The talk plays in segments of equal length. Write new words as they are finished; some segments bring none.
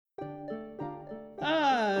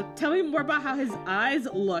Tell me more about how his eyes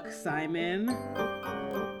look, Simon.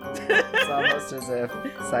 It's almost as if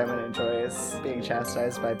Simon enjoys being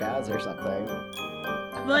chastised by Baz or something.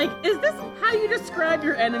 Like, is this how you describe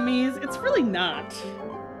your enemies? It's really not.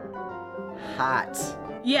 Hot.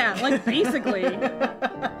 Yeah, like, basically.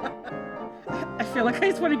 I feel like I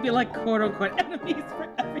just want to be like, quote-unquote, enemies for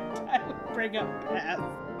every time we bring up Baz.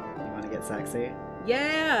 You want to get sexy?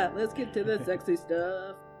 Yeah, let's get to the sexy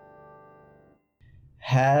stuff.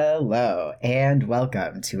 Hello, and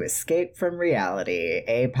welcome to Escape from Reality,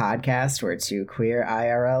 a podcast where two queer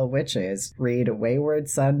IRL witches read Wayward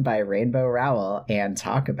Son by Rainbow Rowell and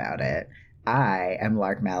talk about it. I am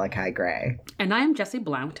Lark Malachi Gray. And I am Jessie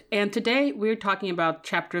Blount, and today we're talking about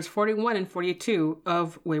chapters 41 and 42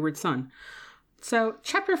 of Wayward Son. So,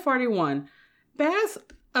 chapter 41, Baz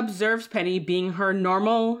observes Penny being her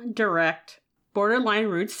normal, direct, borderline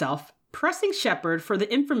rude self, pressing Shepherd for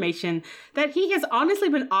the information that he has honestly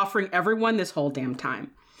been offering everyone this whole damn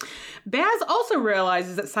time. Baz also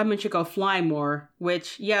realizes that Simon should go flying more,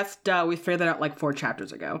 which, yes, duh, we figured that out like 4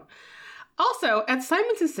 chapters ago. Also, at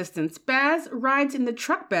Simon's insistence, Baz rides in the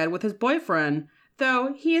truck bed with his boyfriend,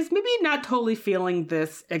 though he is maybe not totally feeling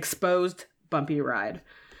this exposed, bumpy ride.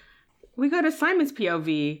 We go to Simon's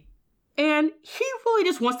POV, and he really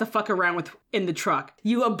just wants to fuck around with in the truck,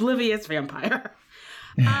 you oblivious vampire.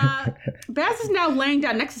 Baz is now laying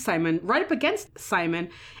down next to Simon, right up against Simon,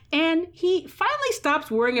 and he finally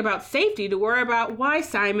stops worrying about safety to worry about why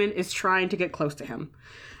Simon is trying to get close to him.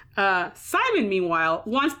 Simon, meanwhile,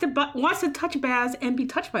 wants to touch Baz and be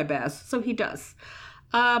touched by Baz, so he does.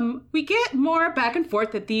 We get more back and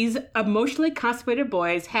forth that these emotionally constipated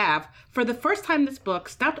boys have, for the first time in this book,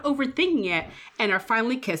 stopped overthinking it and are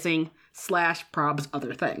finally kissing / probs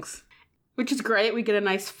other things. Which is great. We get a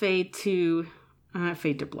nice fade to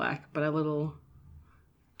black, but a little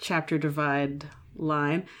chapter divide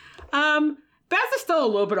line. Baz is still a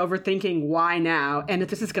little bit overthinking why now, and if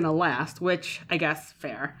this is going to last, which I guess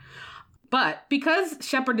fair. But because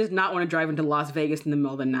Shepherd does not want to drive into Las Vegas in the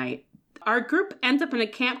middle of the night, our group ends up in a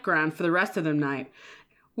campground for the rest of the night,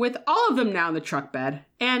 with all of them now in the truck bed,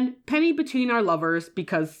 and Penny between our lovers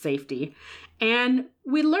because safety. And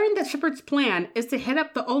we learn that Shepherd's plan is to hit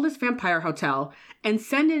up the oldest vampire hotel and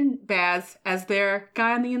send in Baz as their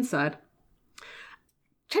guy on the inside.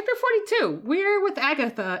 Chapter 42, we're with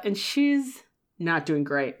Agatha, and she's not doing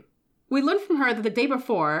great. We learned from her that the day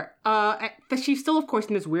before, that she's still, of course,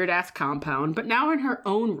 in this weird-ass compound, but now in her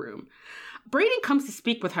own room. Brayden comes to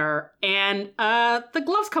speak with her, and the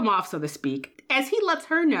gloves come off, so to speak, as he lets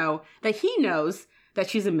her know that he knows that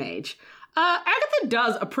she's a mage. Agatha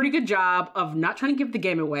does a pretty good job of not trying to give the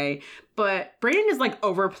game away, but Brayden is, like,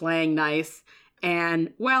 overplaying nice,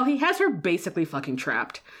 and, well, he has her basically fucking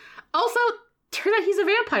trapped. Also, turns out he's a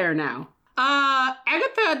vampire now.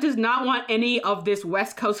 Agatha does not want any of this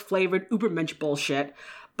West Coast flavored Ubermensch bullshit,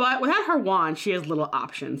 but without her wand, she has little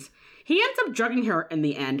options. He ends up drugging her in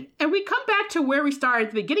the end, and we come back to where we started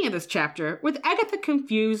at the beginning of this chapter, with Agatha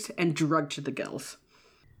confused and drugged to the gills.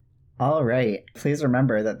 All right. Please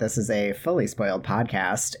remember that this is a fully spoiled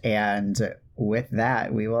podcast, and with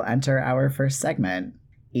that, we will enter our first segment,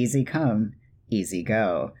 Easy Come, Easy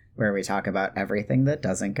Go, where we talk about everything that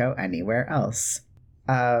doesn't go anywhere else.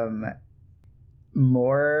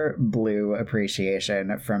 More blue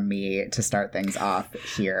appreciation from me to start things off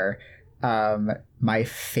here. My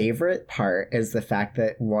favorite part is the fact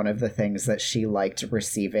that one of the things that she liked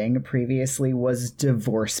receiving previously was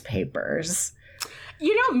divorce papers.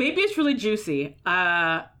 You know, maybe it's really juicy.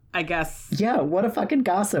 I guess. Yeah, what a fucking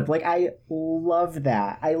gossip. Like, I love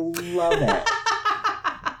that. I love it.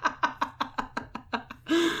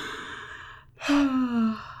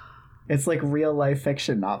 It's like real life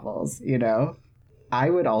fiction novels, you know? I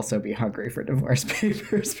would also be hungry for divorce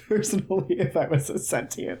papers, personally, if I was a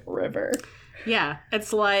sentient river. Yeah,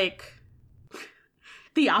 it's like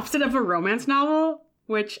the opposite of a romance novel,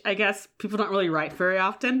 which I guess people don't really write very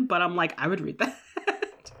often, but I'm like, I would read that.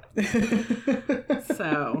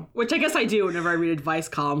 So, which I guess I do whenever I read advice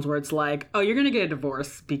columns where it's like, oh, you're going to get a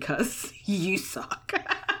divorce because you suck.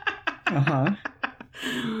 Uh-huh.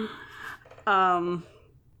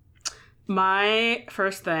 My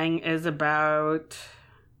first thing is about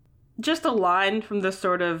just a line from the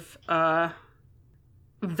sort of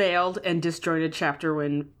veiled and disjointed chapter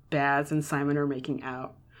when Baz and Simon are making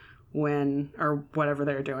out or whatever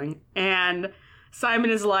they're doing. And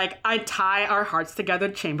Simon is like, I tie our hearts together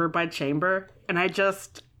chamber by chamber. And I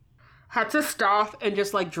just had to stop and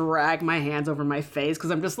just like drag my hands over my face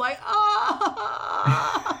because I'm just like,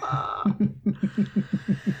 ah.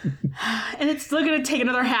 And it's still going to take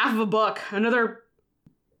another half of a book.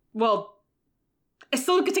 it's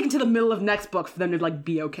still gonna take it to the middle of next book for them to like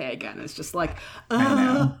be okay again. It's just like, I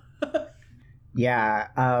know. Yeah,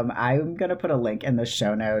 I'm going to put a link in the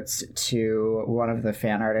show notes to one of the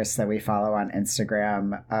fan artists that we follow on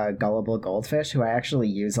Instagram, Gullible Goldfish, who I actually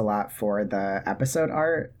use a lot for the episode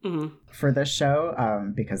art for this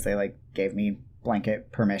show, because they like gave me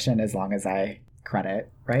blanket permission as long as I credit,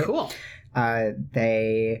 right? Cool.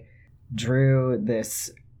 They drew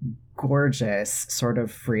this gorgeous sort of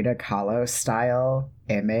Frida Kahlo style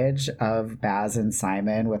image of Baz and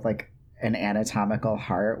Simon with like an anatomical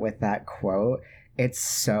heart with that quote. It's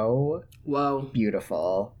so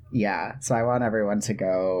beautiful. Yeah. So I want everyone to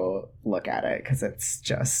go look at it because it's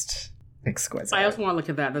just exquisite. I also want to look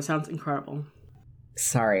at that. That sounds incredible.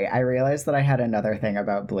 Sorry, I realized that I had another thing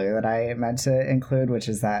about Blue that I meant to include, which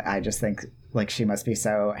is that I just think like she must be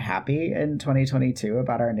so happy in 2022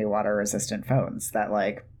 about our new water resistant phones that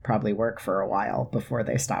like probably work for a while before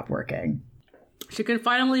they stop working. She can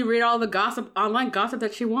finally read all the gossip, online gossip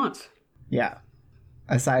that she wants. Yeah.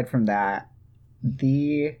 Aside from that,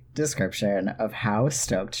 the description of how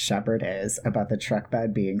stoked Shepard is about the truck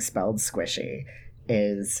bed being spelled squishy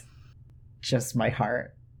is just my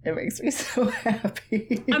heart. It makes me so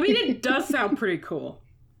happy. I mean, it does sound pretty cool.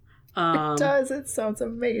 It does. It sounds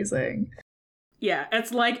amazing. Yeah,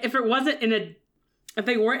 it's like if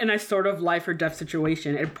they weren't in a sort of life or death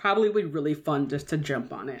situation, it probably would be really fun just to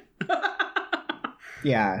jump on it.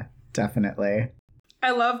 Yeah, definitely.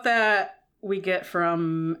 I love that we get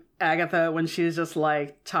from Agatha when she's just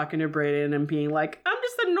like talking to Brayden and being like, I'm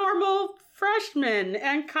just a normal freshman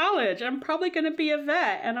in college. I'm probably going to be a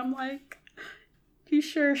vet. And I'm like, you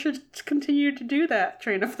sure should continue to do that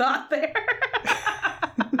train of thought there.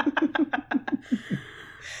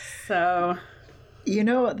 So. You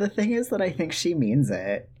know, the thing is that I think she means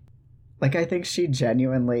it. Like, I think she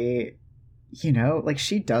genuinely, you know, like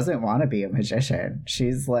she doesn't want to be a magician.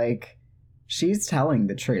 She's like, she's telling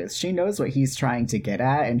the truth. She knows what he's trying to get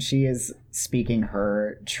at, and she is speaking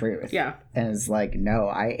her truth. Yeah. And is like, no,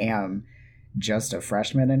 I am just a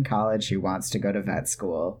freshman in college who wants to go to vet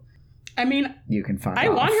school. I mean, you can fuck I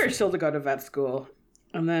off. want her still to go to vet school.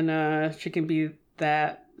 And then she can be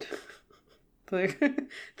that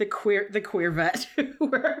the queer vet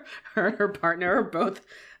where her and her partner are both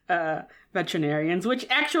veterinarians, which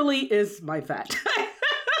actually is my vet.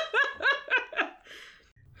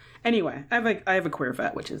 Anyway, I have a queer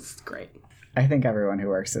vet, which is great. I think everyone who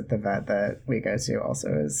works at the vet that we go to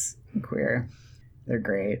also is queer. They're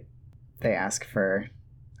great. They ask for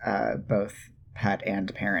both pet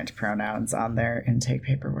and parent pronouns on their intake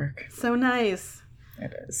paperwork. So nice.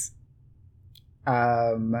 It is.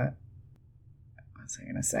 What was I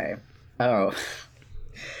going to say? Oh,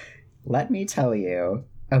 let me tell you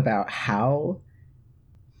about how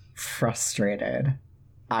frustrated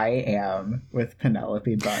I am with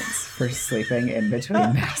Penelope Bunce for sleeping in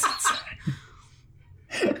between Mass and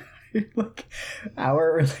Simon. Look,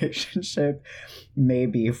 our relationship may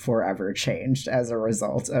be forever changed as a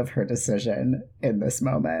result of her decision in this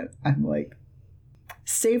moment. I'm like,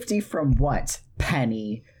 safety from what,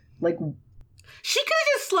 Penny? Like, she could have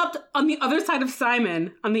just slept on the other side of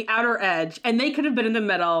Simon, on the outer edge, and they could have been in the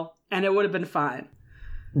middle, and it would have been fine.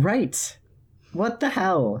 Right. What the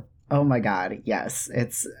hell? Oh my god, yes.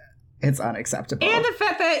 It's unacceptable. And the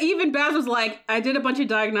fact that even Baz was like, I did a bunch of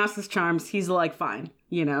diagnosis charms. He's like, fine,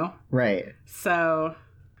 you know? Right. So,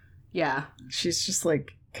 yeah. She's just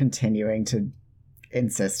like continuing to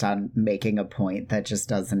insist on making a point that just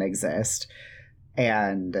doesn't exist.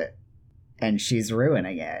 And she's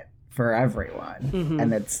ruining it for everyone. Mm-hmm.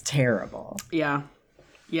 And it's terrible. Yeah.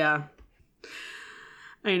 Yeah.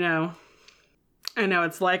 I know.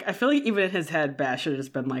 It's like, I feel like even in his head, Baz should have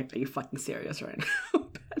just been like, are you fucking serious right now?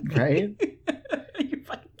 Right? Are you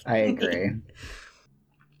fucking I agree.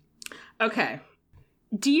 Okay.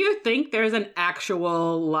 Do you think there's an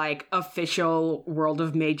actual, like, official World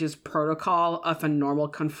of Mages protocol if a normal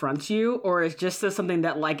confronts you? Or is just this something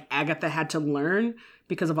that, like, Agatha had to learn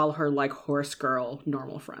because of all her, like, horse girl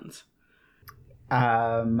normal friends?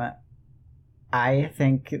 I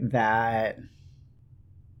think that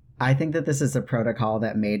this is a protocol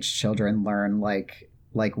that mage children learn like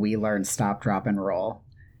we learn stop, drop, and roll.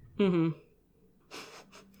 Mm-hmm.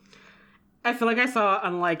 I feel like I saw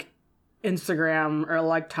on, like, Instagram or,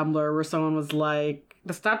 like, Tumblr where someone was like,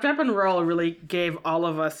 the stop, drop, and roll really gave all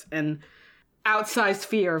of us an outsized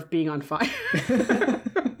fear of being on fire.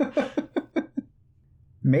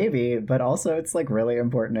 Maybe, but also it's, like, really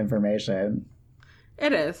important information.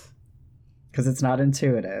 It is. Because it's not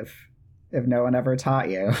intuitive. If no one ever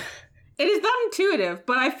taught you. It is not intuitive,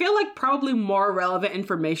 but I feel like probably more relevant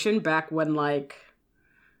information back when, like,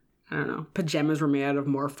 I don't know, pajamas were made out of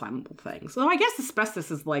more flammable things. Well, I guess asbestos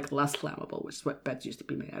is like less flammable, which is what beds used to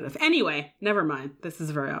be made out of. Anyway, never mind. This is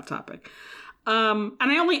very off topic. And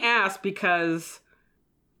I only ask because,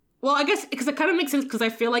 well, I guess because it kind of makes sense because I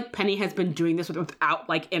feel like Penny has been doing this without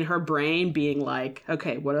like in her brain being like,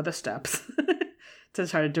 okay, what are the steps to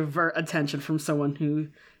try to divert attention from someone who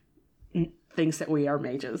thinks that we are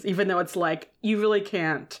mages, even though it's like, you really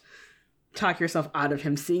can't talk yourself out of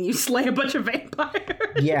him seeing you slay a bunch of vampires.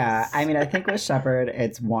 Yeah, I mean, I think with Shepard,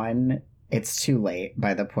 it's too late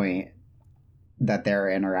by the point that they're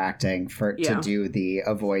interacting to do the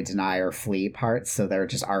avoid, deny, or flee parts, so they're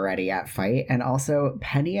just already at fight. And also,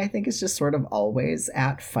 Penny, I think, is just sort of always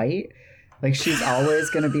at fight. Like, she's always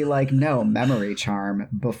going to be like, no, memory charm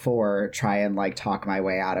before try and, like, talk my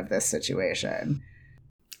way out of this situation.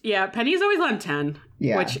 Yeah, Penny's always on 10,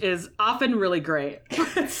 yeah. Which is often really great.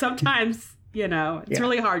 Sometimes, it's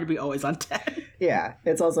really hard to be always on 10. Yeah,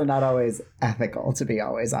 it's also not always ethical to be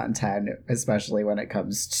always on 10, especially when it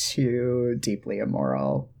comes to deeply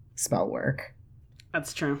immoral spell work.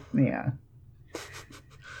 That's true. Yeah.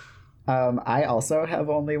 I also have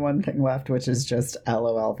only one thing left, which is just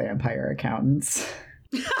LOL vampire accountants.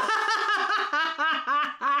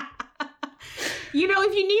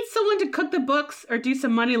 If you need someone to cook the books or do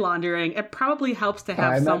some money laundering, it probably helps to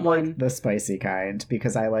have someone... like the spicy kind,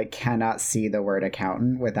 because I cannot see the word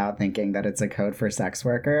accountant without thinking that it's a code for sex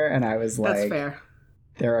worker, and I was like... That's fair.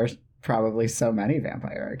 There are probably so many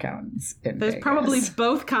vampire accountants in There's Vegas. Probably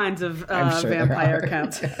both kinds of sure vampire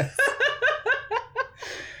accountants. Yes.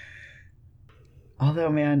 Although,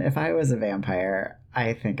 man, if I was a vampire,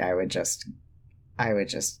 I think I would just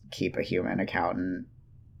keep a human accountant.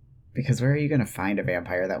 Because where are you going to find a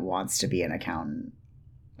vampire that wants to be an accountant?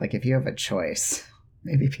 Like, if you have a choice,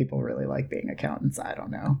 maybe people really like being accountants. I don't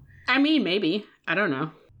know. I mean, maybe. I don't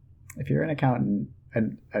know. If you're an accountant,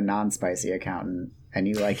 a non-spicy accountant, and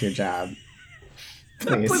you like your job,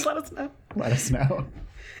 please let us know. Let us know.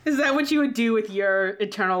 Is that what you would do with your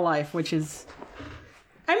eternal life, which is...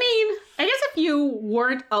 I mean, I guess if you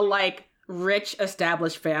weren't a, rich,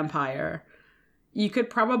 established vampire... You could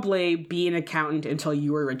probably be an accountant until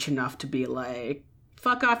you were rich enough to be like,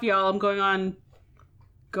 fuck off, y'all, I'm going on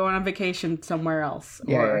vacation somewhere else.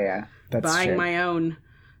 Yeah. That's buying true. my own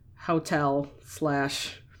hotel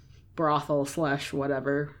 / brothel /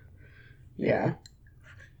 whatever. Yeah.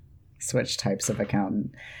 Switch types of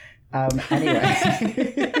accountant.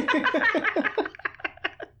 Anyway.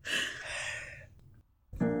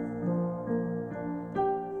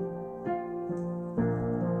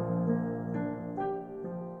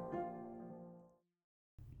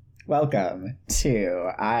 Welcome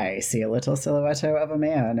to I See a Little Silhouette of a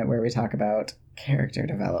Man, where we talk about character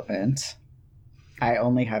development. I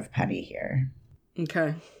only have Penny here.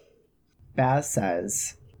 Okay. Baz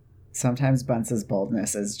says, sometimes Bunce's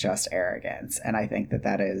boldness is just arrogance, and I think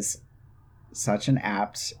that is such an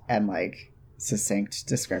apt and, succinct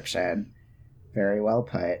description. Very well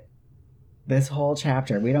put. This whole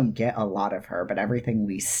chapter, we don't get a lot of her, but everything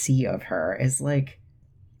we see of her is,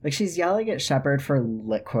 she's yelling at Shepard for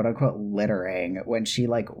quote-unquote littering when she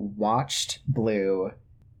watched Blue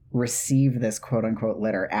receive this quote-unquote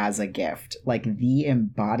litter as a gift. The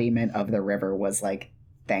embodiment of the river was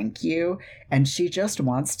thank you. And she just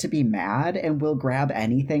wants to be mad and will grab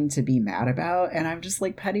anything to be mad about. And I'm just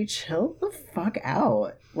Penny, chill the fuck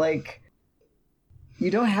out. You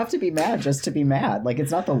don't have to be mad just to be mad.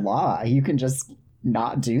 It's not the law. You can just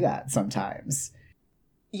not do that sometimes.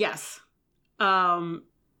 Yes.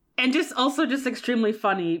 And just extremely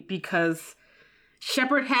funny because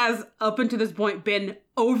Shepard has, up until this point, been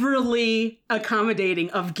overly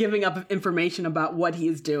accommodating of giving up information about what he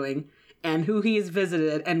is doing and who he has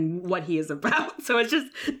visited and what he is about. So it's just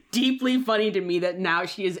deeply funny to me that now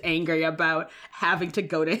she is angry about having to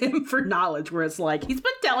go to him for knowledge, where it's he's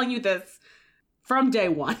been telling you this from day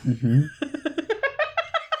one. Mm-hmm.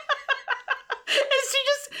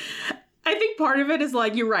 I think part of it is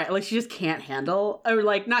you're right. She just can't handle, or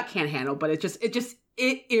not can't handle, but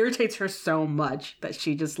it irritates her so much that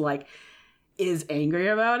she just is angry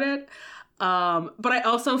about it. But I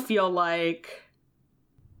also feel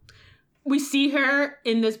we see her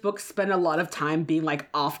in this book spend a lot of time being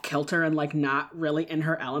off kilter and not really in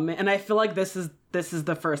her element. And I feel this is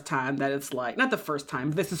the first time that it's not the first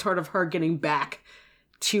time. This is sort of her getting back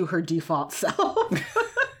to her default self.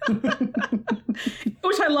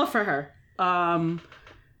 Which I love for her.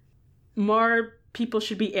 More people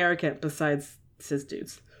should be arrogant besides cis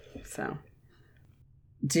dudes. So,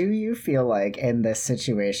 do you feel in this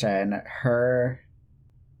situation, her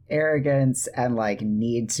arrogance and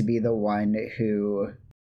need to be the one who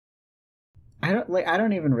I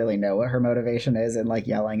don't even really know what her motivation is in like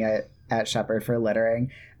yelling at Shepard for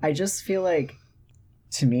littering. I just feel like,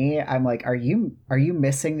 to me, I'm like, are you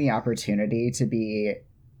missing the opportunity to be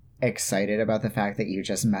excited about the fact that you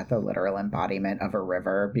just met the literal embodiment of a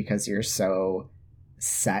river because you're so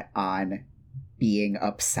set on being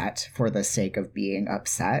upset for the sake of being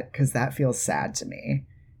upset? Because that feels sad to me.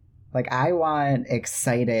 Like, I want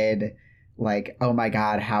excited, like, oh my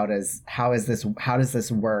god, how does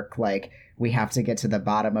this work? Like, we have to get to the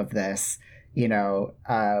bottom of this, you know,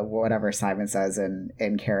 whatever Simon says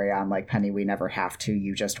in Carry On, like, Penny, we never have to,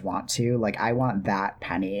 you just want to. Like, I want that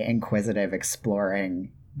Penny, inquisitive,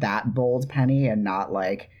 exploring, that bold Penny, and not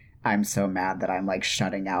like, I'm so mad that I'm like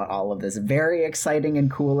shutting out all of this very exciting and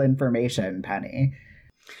cool information Penny.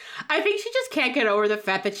 I think she just can't get over the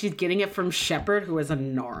fact that she's getting it from Shepard, who is a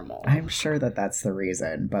normal. I'm sure that that's the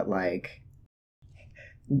reason, but like,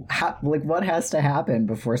 what has to happen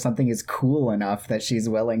before something is cool enough that she's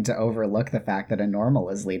willing to overlook the fact that a normal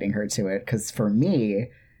is leading her to it? Because for me,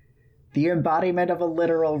 the embodiment of a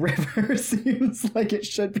literal river seems like it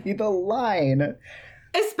should be the line.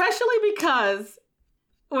 Especially because,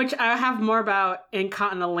 which I have more about in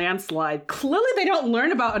Caught in a Landslide, clearly they don't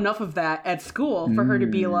learn about enough of that at school for her to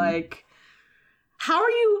be like, how are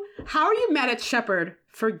you mad at Shepard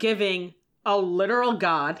for giving a literal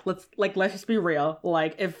god? Let's just be real.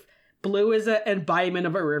 Like, if Blue is an embodiment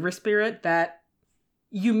of a river spirit that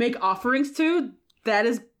you make offerings to, that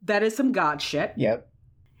is some god shit. Yep.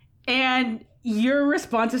 And your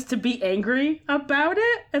response is to be angry about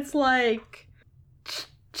it. It's like,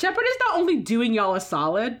 Shepard is not only doing y'all a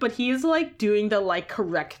solid, but he is like doing the like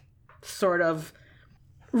correct sort of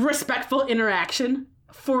respectful interaction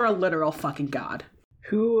for a literal fucking god.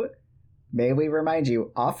 Who, may we remind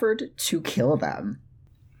you, offered to kill them.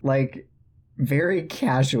 Like, very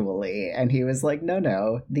casually. And he was like,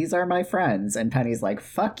 no, these are my friends. And Penny's like,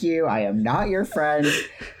 fuck you, I am not your friend.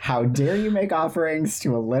 How dare you make offerings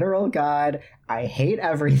to a literal god? I hate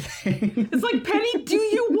everything. It's like, Penny, do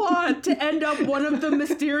you want to end up one of the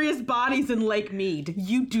mysterious bodies in Lake Mead?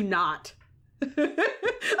 You do not.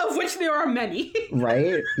 Of which there are many.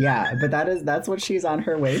 Right? Yeah, but that's what she's on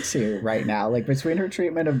her way to right now. Like, between her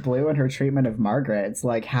treatment of Blue and her treatment of Margaret, it's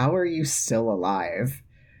like, how are you still alive?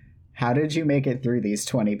 How did you make it through these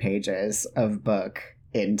 20 pages of book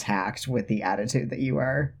intact with the attitude that you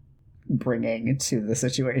are bringing to the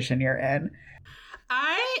situation you're in?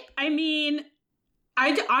 I mean,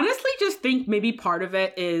 I honestly just think maybe part of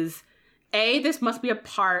it is, this must be a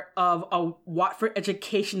part of a Watford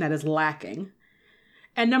education that is lacking.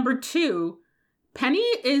 And number two, Penny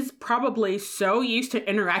is probably so used to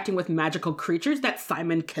interacting with magical creatures that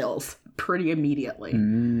Simon kills pretty immediately.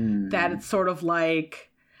 That it's sort of like,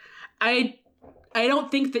 I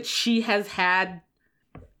don't think that she has had,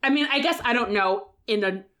 I mean, I guess I don't know in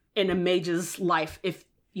a mage's life if,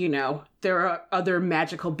 you know, there are other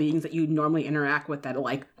magical beings that you normally interact with that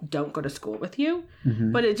like don't go to school with you.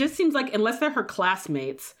 Mm-hmm. But it just seems like, unless they're her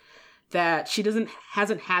classmates, that she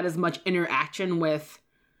hasn't had as much interaction with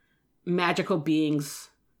magical beings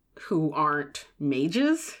who aren't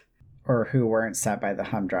mages. Or who weren't set by the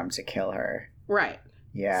humdrum to kill her. Right.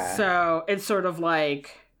 Yeah. So it's sort of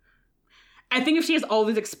like, I think if she has all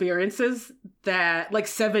these experiences that, like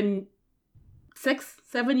 7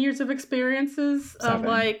 years of experiences of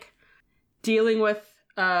like dealing with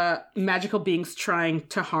magical beings trying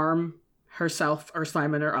to harm herself or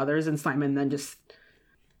Simon or others, and Simon then just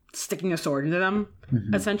sticking a sword into them,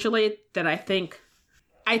 essentially, that I think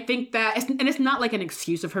that, and it's not like an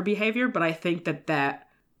excuse of her behavior, but I think that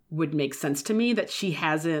would make sense to me, that she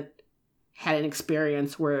hasn't had an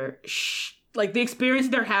experience where like the experience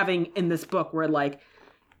they're having in this book where like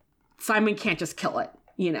Simon can't just kill it,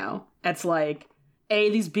 you know? It's like, A,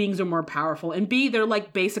 these beings are more powerful, and B, they're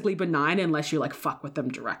like basically benign unless you like fuck with them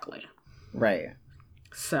directly. Right.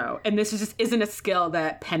 So, and this just isn't a skill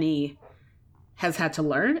that Penny has had to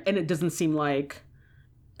learn, and it doesn't seem like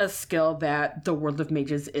a skill that the World of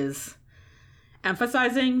Mages is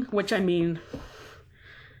emphasizing, which, I mean,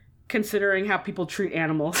 considering how people treat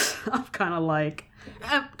animals, I'm kind of like,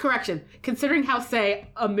 considering how, say,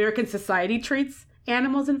 American society treats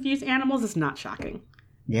infused animals is not shocking.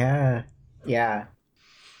 Yeah. It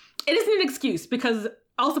isn't an excuse, because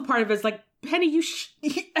also part of it is like, Penny,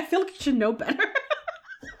 I feel like you should know better.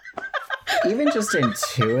 Even just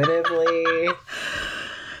intuitively,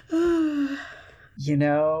 you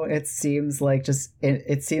know, it seems like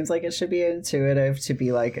it seems like it should be intuitive to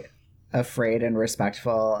be like afraid and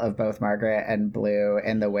respectful of both Margaret and Blue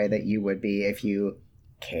in the way that you would be if you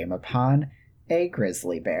came upon a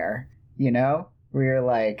grizzly bear, you know, where you're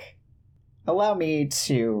like, allow me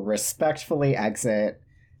to respectfully exit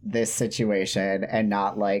this situation and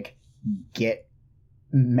not, like, get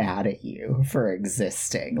mad at you for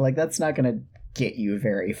existing. Like, that's not going to get you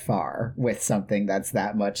very far with something that's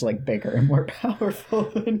that much, like, bigger and more powerful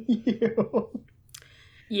than you.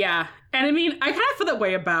 Yeah. And I mean, I kind of feel that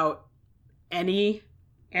way about any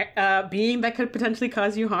being that could potentially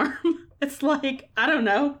cause you harm. It's like, I don't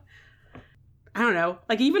know.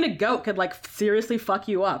 Like, even a goat could, like, seriously fuck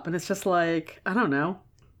you up. And it's just like, I don't know.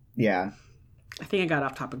 Yeah. I think I got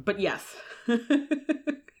off topic, but yes.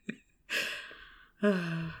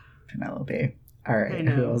 Penelope. All right,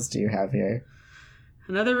 who else do you have here?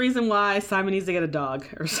 Another reason why Simon needs to get a dog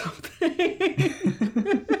or something.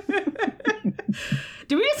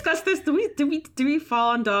 Did we discuss this? Do we fall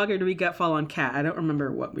on dog or do we fall on cat? I don't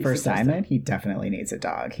remember what we For suggested. Simon, he definitely needs a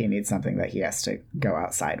dog. He needs something that he has to go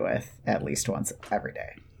outside with at least once every day.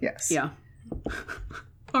 Yes. Yeah.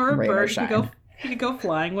 Or a Rain bird or he could go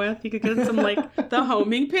flying with. He could get some, like, the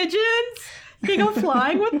homing pigeons. He could go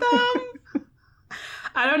flying with them.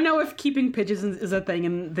 I don't know if keeping pigeons is a thing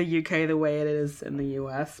in the UK the way it is in the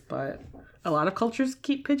US, but a lot of cultures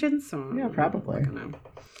keep pigeons. So yeah, probably. I don't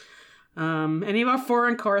know. Any of our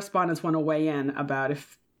foreign correspondents want to weigh in about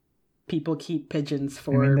if people keep pigeons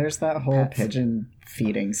for I mean, there's that whole pets. pigeon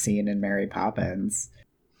feeding scene in Mary Poppins.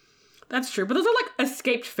 That's true, but those are like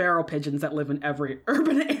escaped feral pigeons that live in every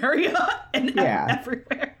urban area and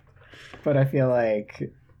everywhere. But I feel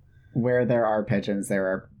like where there are pigeons,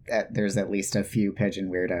 there's at least a few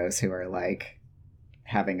pigeon weirdos who are, like,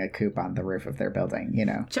 having a coop on the roof of their building, you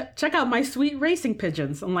know? Check out my sweet racing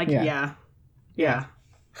pigeons. I'm like, yeah.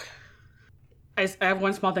 I have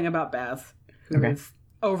one small thing about Baz, who is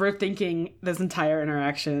overthinking this entire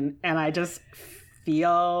interaction, and I just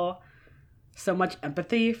feel so much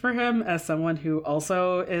empathy for him as someone who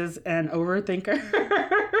also is an overthinker.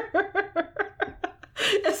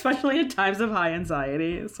 Especially in times of high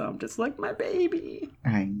anxiety. So I'm just like, my baby.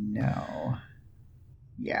 I know.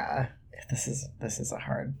 Yeah. This is a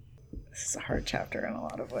hard chapter in a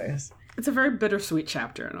lot of ways. It's a very bittersweet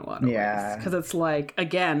chapter in a lot of ways. Because it's like,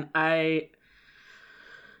 again,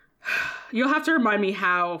 you'll have to remind me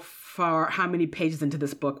how many pages into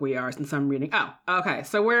this book we are since I'm reading. Oh, okay.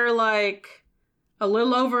 So we're like a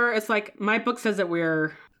little over, it's like my book says that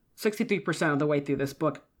we're 63% of the way through this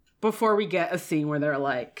book before we get a scene where they're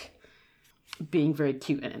like being very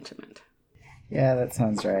cute and intimate. Yeah, that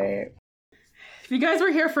sounds right. If you guys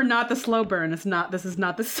were here for not the slow burn, this is not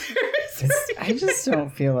the series. I just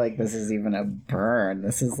don't feel like this is even a burn.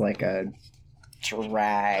 This is like a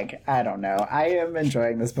drag. I don't know. I am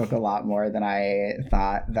enjoying this book a lot more than I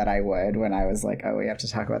thought that I would when I was like, oh, we have to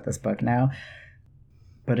talk about this book now.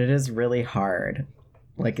 But it is really hard.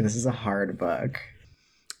 Like, this is a hard book.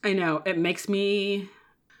 I know. It makes me...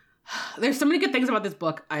 There's so many good things about this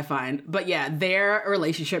book, I find. But yeah, their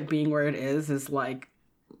relationship being where it is like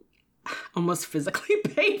almost physically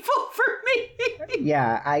painful for me.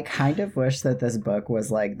 Yeah, I kind of wish that this book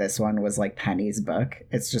was like, this one was like Penny's book.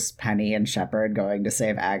 It's just Penny and Shepard going to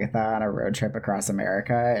save Agatha on a road trip across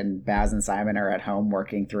America, and Baz and Simon are at home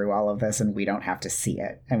working through all of this, and we don't have to see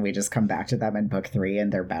it. And we just come back to them in book 3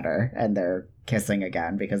 and they're better and they're kissing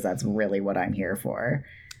again, because that's really what I'm here for.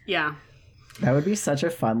 Yeah. That would be such a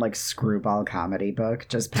fun, like, screwball comedy book.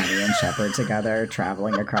 Just Penny and Shepard together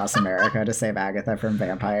traveling across America to save Agatha from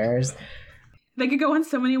vampires. They could go on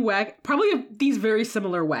so many probably these very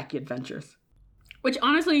similar wacky adventures. Which,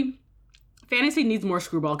 honestly, fantasy needs more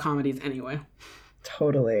screwball comedies anyway.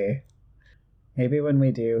 Totally. Maybe when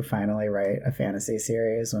we do finally write a fantasy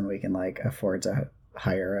series, when we can, like, afford to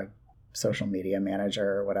hire a social media manager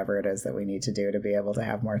or whatever it is that we need to do to be able to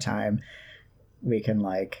have more time, we can,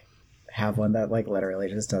 like... have one that, like, literally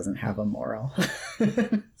just doesn't have a moral.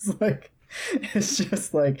 It's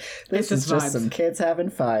just like, this is just some kids having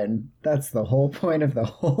fun. That's the whole point of the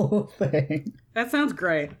whole thing. That sounds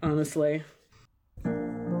great, honestly.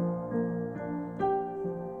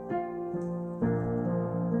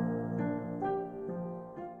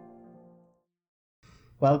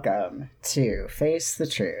 Welcome to Face the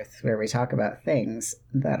Truth, where we talk about things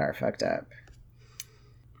that are fucked up.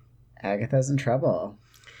 Agatha's in trouble.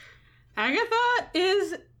 Agatha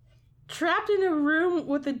is trapped in a room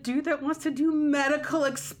with a dude that wants to do medical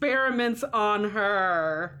experiments on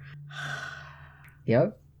her.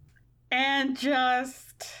 Yep. And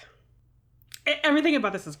just... everything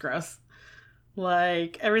about this is gross.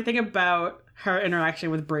 Like, everything about her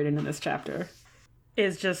interaction with Brayden in this chapter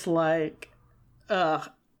is just like,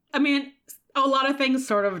 ugh. I mean, a lot of things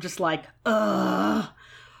sort of just like, ugh.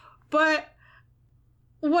 But...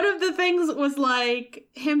 one of the things was, like,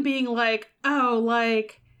 him being like, oh,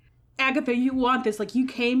 like, Agatha, you want this? Like, you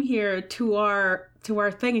came here to our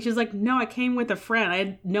thing. And she's like, no, I came with a friend. I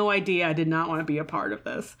had no idea. I did not want to be a part of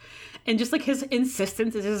this. And just like his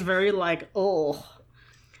insistence is just very like, oh.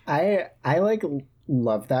 I like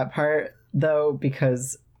love that part though,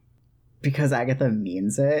 because Agatha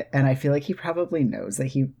means it, and I feel like he probably knows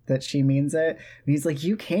that she means it. He's like,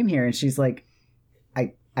 you came here, and she's like,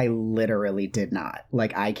 I literally did not.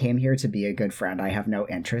 Like, I came here to be a good friend. I have no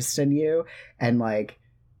interest in you. And like,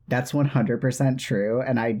 that's 100% true.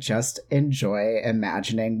 And I just enjoy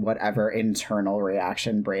imagining whatever internal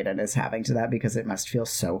reaction Brayden is having to that, because it must feel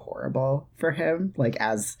so horrible for him, like,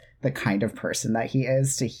 as the kind of person that he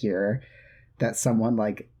is, to hear that someone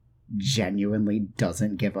like genuinely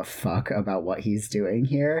doesn't give a fuck about what he's doing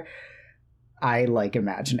here. I like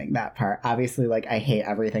imagining that part. Obviously, like, I hate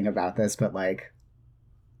everything about this, but like,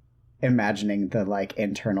 imagining the like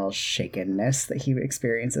internal shakenness that he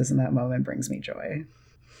experiences in that moment brings me joy.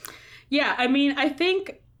 Yeah, I mean, I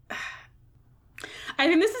think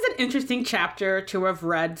this is an interesting chapter to have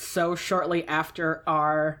read so shortly after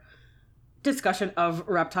our discussion of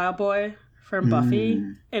Reptile Boy from Buffy,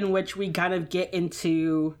 in which we kind of get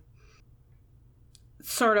into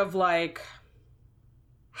sort of like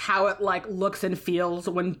how it like looks and feels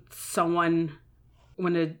when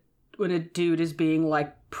a dude is being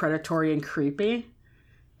like predatory and creepy.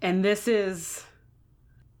 And this is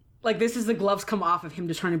the gloves come off of him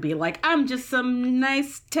just trying to be like, I'm just some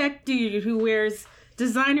nice tech dude who wears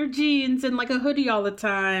designer jeans and like a hoodie all the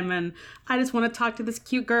time, and I just want to talk to this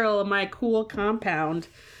cute girl in my cool compound,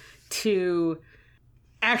 to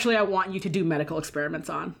actually I want you to do medical experiments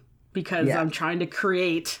on, because I'm trying to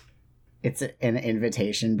create. It's an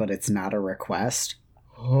invitation, but it's not a request.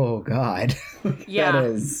 Oh God.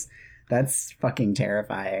 Yeah. That's fucking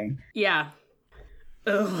terrifying. Yeah.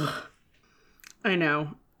 Ugh. I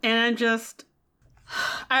know. And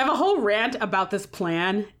I have a whole rant about this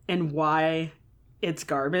plan and why it's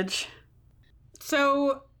garbage.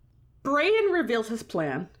 So, Brayden reveals his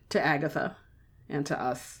plan to Agatha and to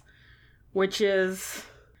us, which is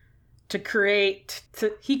to create,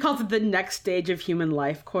 he calls it the next stage of human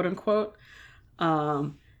life, quote unquote.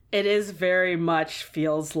 It is very much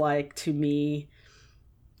feels like, to me,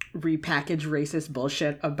 repackaged racist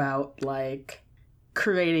bullshit about like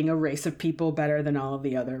creating a race of people better than all of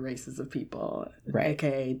the other races of people, right?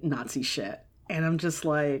 AKA Nazi shit. And I'm just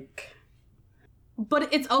like,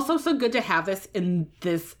 but it's also so good to have this in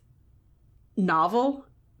this novel,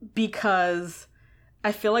 because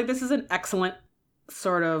I feel like this is an excellent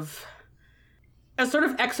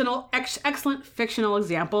excellent fictional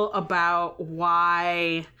example about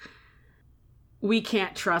why we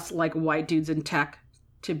can't trust like white dudes in tech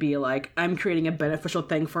to be like, I'm creating a beneficial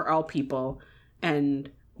thing for all people, and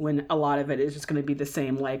when a lot of it is just going to be the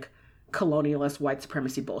same like colonialist white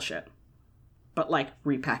supremacy bullshit, but like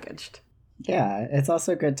repackaged. Yeah, it's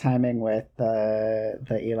also good timing with the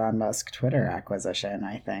Elon Musk Twitter acquisition,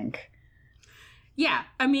 I think. Yeah,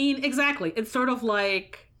 I mean, exactly. It's sort of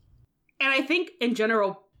like, and I think in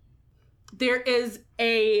general, there is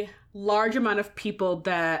a large amount of people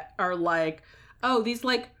that are like, oh, these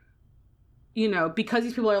like, you know, because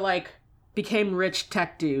these people are like, became rich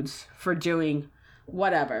tech dudes for doing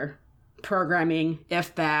whatever, programming,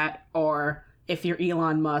 if that, or if you're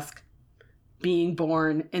Elon Musk, being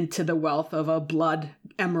born into the wealth of a blood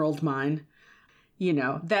emerald mine, you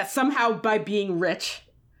know, that somehow by being rich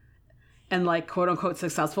and like quote unquote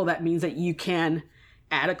successful, that means that you can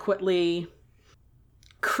adequately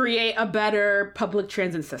create a better public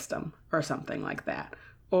transit system or something like that.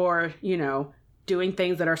 Or, you know, doing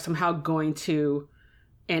things that are somehow going to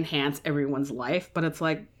enhance everyone's life. But it's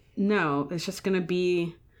like, no, it's just going to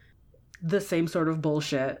be the same sort of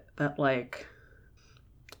bullshit that like,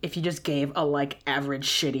 if you just gave a like average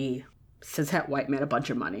shitty cishet white man a bunch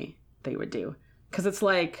of money, they would do. Because it's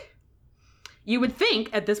like, you would think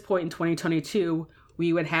at this point in 2022,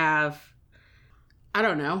 we would have, I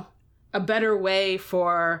don't know, a better way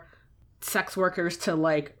for sex workers to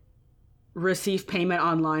like receive payment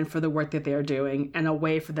online for the work that they're doing, and a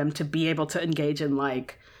way for them to be able to engage in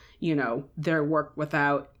like, you know, their work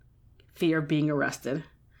without fear of being arrested,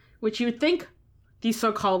 which you would think these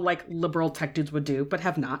so-called like liberal tech dudes would do, but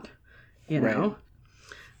have not, you know?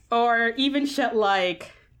 Right. Or even shit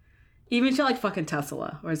like fucking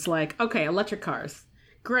Tesla, where it's like, okay, electric cars,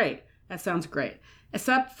 great, that sounds great.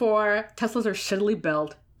 Except for Teslas are shittily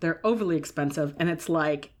built, they're overly expensive, and it's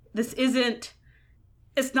like,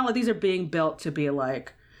 it's not like these are being built to be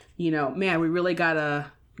like, you know, man, we really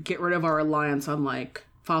gotta get rid of our reliance on like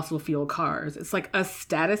fossil fuel cars. It's like a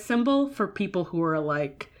status symbol for people who are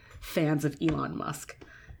like fans of Elon Musk.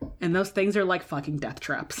 And those things are like fucking death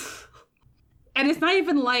traps. And it's not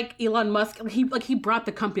even like Elon Musk, he brought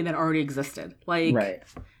the company that already existed. Like, right.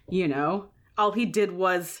 You know, all he did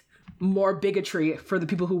was more bigotry for the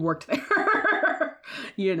people who worked there,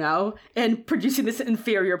 you know, and producing this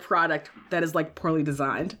inferior product that is like poorly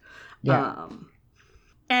designed. Yeah.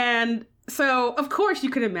 And so, of course, you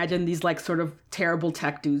could imagine these like sort of terrible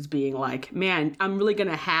tech dudes being like, man, I'm really going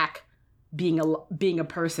to hack being a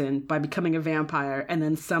person by becoming a vampire and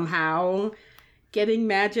then somehow getting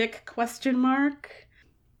magic ?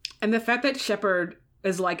 And the fact that Shepard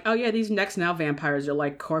is like, oh yeah, these Next Now vampires are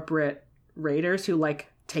like corporate raiders who like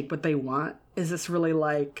take what they want. Is this really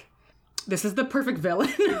like, this is the perfect villain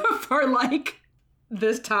for like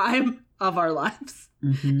this time of our lives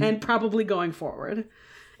and probably going forward,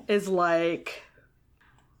 is like,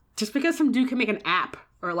 just because some dude can make an app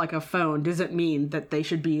or like a phone doesn't mean that they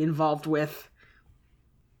should be involved with,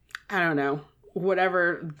 I don't know,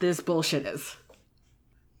 whatever this bullshit is.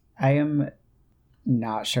 I am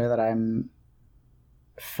not sure that I'm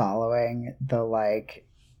following the like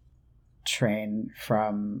train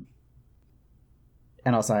from,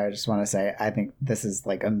 and also I just want to say I think this is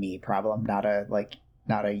like a me problem, not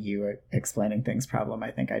a you explaining things problem.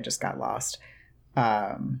 I think I just got lost.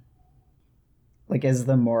 Like, is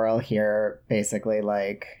the moral here basically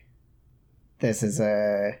like this is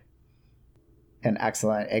an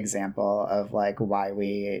excellent example of like why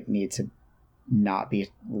we need to not be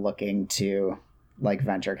looking to like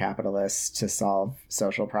venture capitalists to solve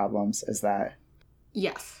social problems? Is that?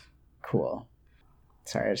 Yes. Cool.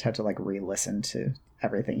 Sorry, I just had to like re-listen to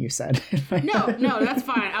everything you said. No, that's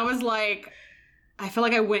fine. I was like, I feel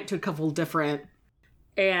like I went to a couple different,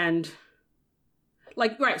 and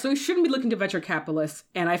like, right, so we shouldn't be looking to venture capitalists,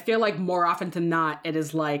 and I feel like more often than not, it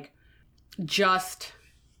is like just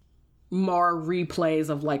more replays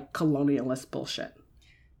of like colonialist bullshit.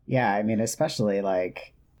 Yeah, I mean, especially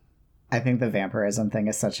like, I think the vampirism thing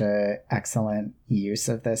is such a excellent use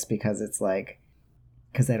of this because it's like,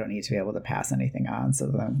 because they don't need to be able to pass anything on. So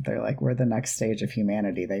then they're like, we're the next stage of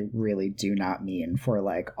humanity. They really do not mean for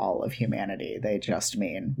like all of humanity. They just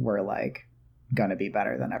mean we're like going to be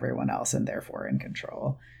better than everyone else and therefore in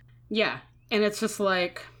control. Yeah. And it's just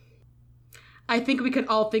like, I think we could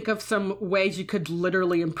all think of some ways you could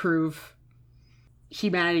literally improve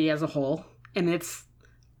humanity as a whole. And it's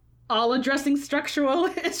all addressing structural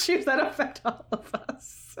issues that affect all of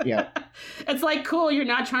us. Yeah. It's like, cool, you're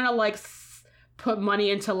not trying to like put money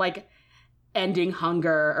into like ending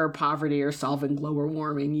hunger or poverty or solving global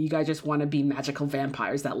warming. You guys just want to be magical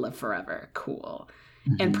vampires that live forever. Cool.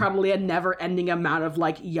 And probably a never ending amount of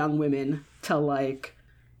like young women to like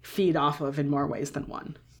feed off of in more ways than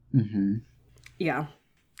one. Yeah.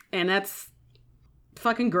 And that's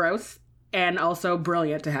fucking gross and also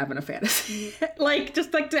brilliant to have in a fantasy. Like,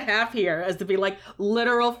 just like to have here as to be like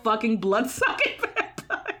literal fucking blood-sucking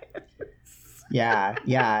vampires. Yeah,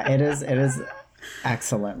 it is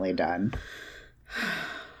excellently done.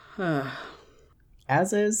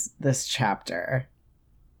 As is this chapter,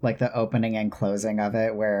 like the opening and closing of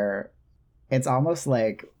it, where it's almost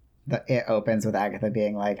like it opens with Agatha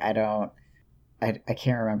being like, I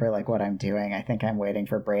can't remember like what I'm doing. I think I'm waiting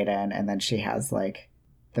for Brayden. And then she has like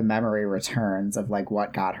the memory returns of like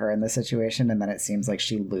what got her in the situation. And then it seems like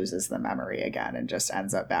she loses the memory again and just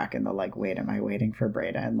ends up back in the like, wait, am I waiting for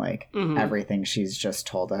Brayden? Like everything she's just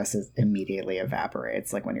told us immediately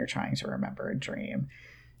evaporates, like when you're trying to remember a dream.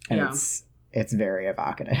 And it's very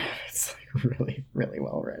evocative. It's like really, really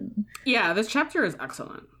well written. Yeah, this chapter is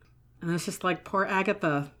excellent. And it's just like, poor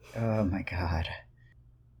Agatha. Oh my God.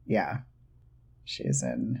 Yeah. She's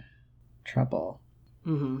in trouble.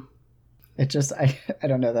 It just, I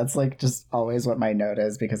don't know, that's like just always what my note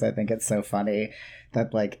is, because I think it's so funny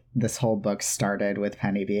that like this whole book started with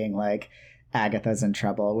Penny being like, Agatha's in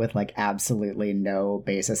trouble, with like absolutely no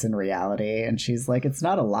basis in reality. And she's like, it's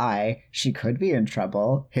not a lie. She could be in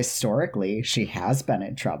trouble. Historically, she has been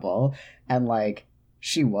in trouble. And like,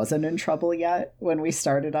 she wasn't in trouble yet when we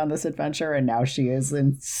started on this adventure. And now she is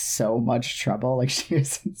in so much trouble. Like, she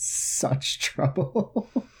is in such trouble.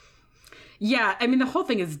 Yeah, I mean, the whole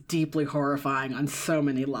thing is deeply horrifying on so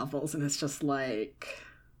many levels. And it's just like,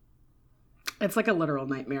 it's like a literal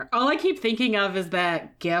nightmare. All I keep thinking of is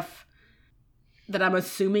that GIF that I'm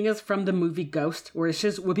assuming is from the movie Ghost, where it's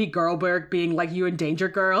just Whoopi Goldberg being like, you in danger,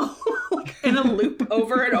 girl, like, in a loop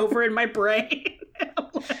over and over in my brain. I'm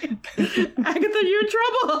like, Agatha, you're in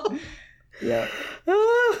trouble. Yeah.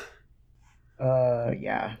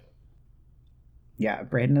 Yeah. Yeah,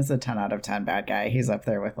 Brayden is a 10 out of 10 bad guy. He's up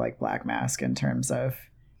there with like Black Mask in terms of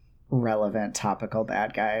relevant topical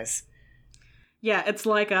bad guys. Yeah, it's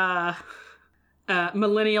like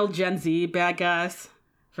millennial Gen Z bad guys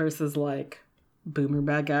versus like boomer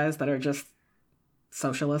bad guys that are just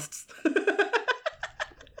socialists.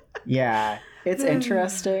 Yeah, it's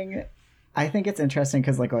interesting. I think it's interesting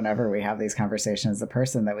because, like, whenever we have these conversations, the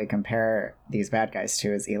person that we compare these bad guys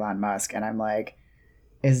to is Elon Musk. And I'm like,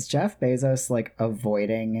 is Jeff Bezos, like,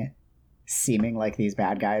 avoiding seeming like these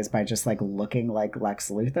bad guys by just, like, looking like Lex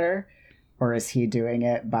Luthor? Or is he doing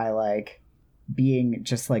it by, like, being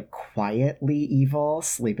just, like, quietly evil,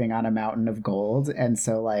 sleeping on a mountain of gold? And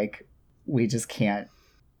so, like, we just can't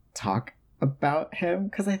talk about him,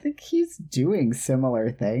 because I think he's doing similar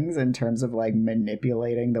things in terms of, like,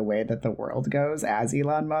 manipulating the way that the world goes as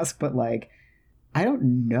Elon Musk, but, like, I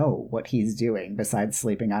don't know what he's doing besides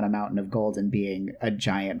sleeping on a mountain of gold and being a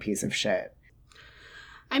giant piece of shit.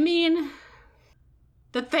 I mean,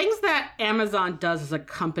 the things that Amazon does as a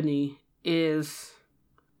company is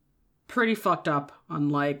pretty fucked up on,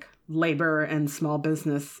 like, labor and small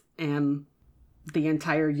business and the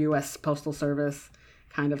entire U.S. Postal Service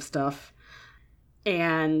kind of stuff.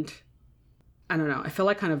 And I don't know, I feel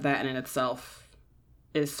like kind of that in itself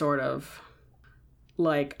is sort of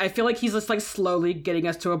like, I feel like he's just, like, slowly getting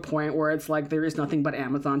us to a point where it's like there is nothing but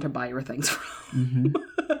Amazon to buy your things from.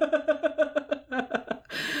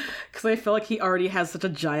 Because I feel like he already has such a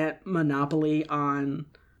giant monopoly on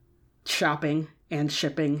shopping and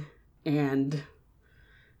shipping and,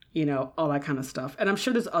 you know, all that kind of stuff. And I'm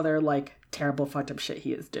sure there's other, like, terrible fucked up shit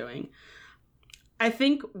he is doing. I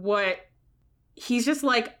think what he's just,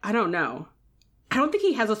 like, I don't know. I don't think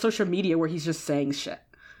he has a social media where he's just saying shit,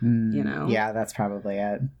 you know? Yeah, that's probably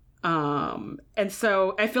it. And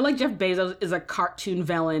so I feel like Jeff Bezos is a cartoon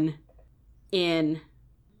villain in...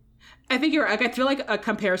 I think you're... Like, I feel like a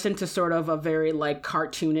comparison to sort of a very, like,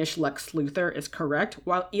 cartoonish Lex Luthor is correct,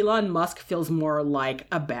 while Elon Musk feels more like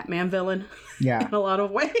a Batman villain. Yeah. In a lot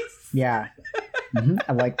of ways. Yeah.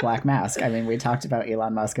 I like Black Mask. I mean, we talked about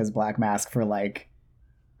Elon Musk as Black Mask for, like,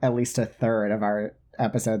 at least a third of our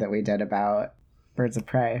episode that we did about Birds of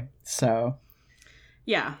Prey. So,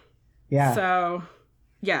 yeah. Yeah. So,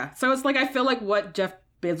 yeah. So it's like, I feel like what Jeff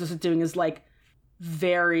Bezos is doing is, like,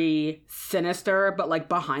 very sinister, but, like,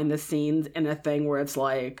 behind the scenes in a thing where it's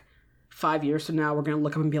like 5 years from now, we're going to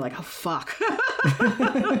look up and be like, oh, fuck.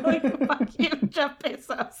 Like, fuck you, Jeff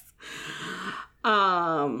Bezos.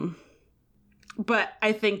 But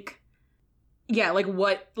I think, yeah, like,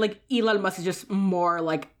 what, like, Elon Musk is just more,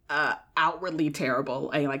 like, outwardly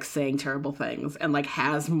terrible and, like, saying terrible things and, like,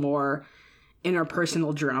 has more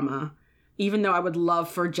interpersonal drama, even though I would love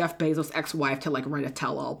for Jeff Bezos' ex-wife to, like, write a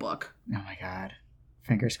tell-all book. Oh my god.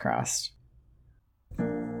 Fingers crossed.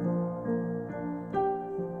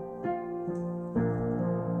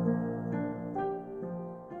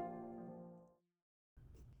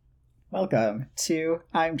 Welcome to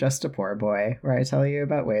I'm Just a Poor Boy, where I tell you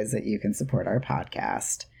about ways that you can support our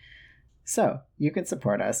podcast. So, you can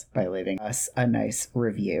support us by leaving us a nice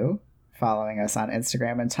review, following us on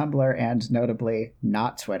Instagram and Tumblr, and notably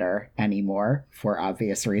not Twitter anymore, for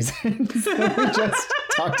obvious reasons that we just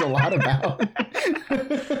talked a lot about.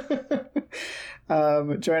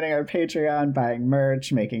 Joining our Patreon, buying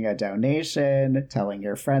merch, making a donation, telling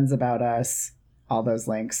your friends about us. All those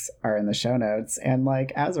links are in the show notes. And,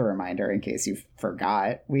 like, as a reminder, in case you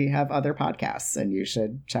forgot, we have other podcasts and you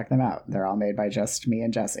should check them out. They're all made by just me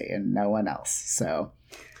and Jesse and no one else. So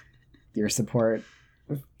your support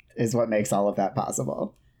is what makes all of that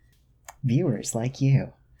possible. Viewers like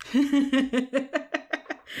you.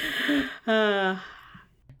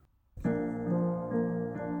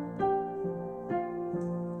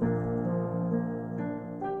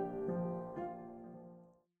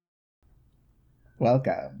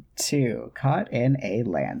 Welcome to Caught in a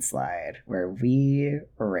Landslide, where we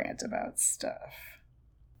rant about stuff.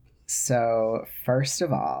 So, first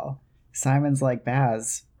of all, Simon's like,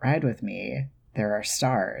 Baz, ride with me. There are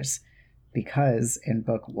stars. Because in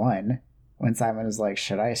book 1, when Simon was like,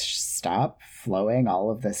 should I stop flowing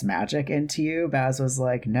all of this magic into you? Baz was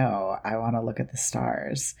like, no, I want to look at the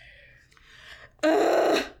stars.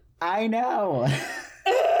 I know.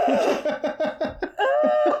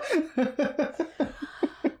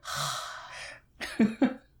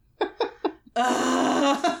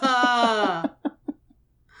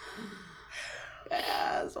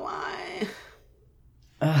 That's why.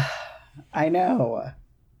 I know.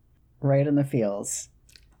 Right in the feels.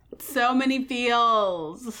 So many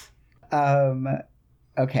feels.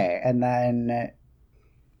 Okay, and then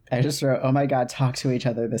I just wrote, oh my god, talk to each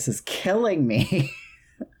other. This is killing me.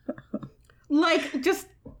 Like, just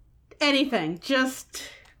anything. Just,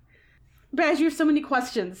 Baz, you have so many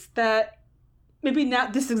questions that maybe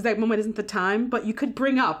not this exact moment isn't the time, but you could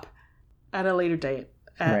bring up at a later date.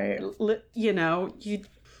 Right. You know,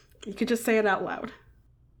 You could just say it out loud.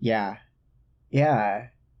 Yeah. Yeah.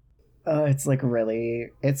 Oh, it's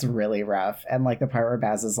really rough. And like the part where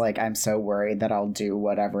Baz is like, I'm so worried that I'll do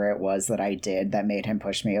whatever it was that I did that made him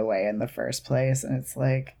push me away in the first place. And it's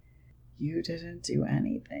like, you didn't do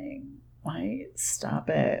anything. Why? Stop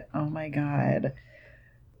it. Oh my God.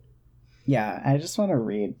 Yeah, I just want to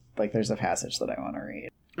read, like, there's a passage that I want to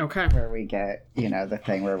read. Okay. Where we get, the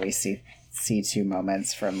thing where we see two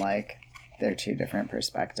moments from, like, their two different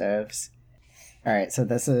perspectives. All right, so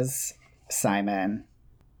this is Simon.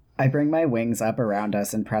 I bring my wings up around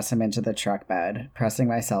us and press him into the truck bed, pressing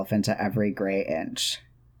myself into every gray inch.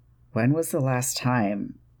 When was the last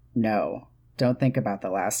time? No. Don't think about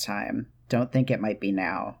the last time. Don't think it might be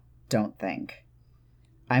now. Don't think.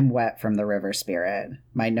 I'm wet from the river spirit.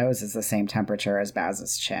 My nose is the same temperature as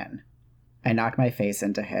Baz's chin. I knock my face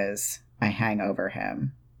into his. I hang over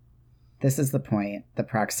him. This is the point, the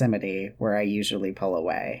proximity, where I usually pull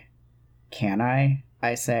away. Can I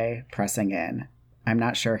say, pressing in. I'm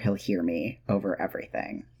not sure he'll hear me over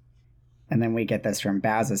everything. And then we get this from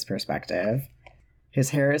Baz's perspective.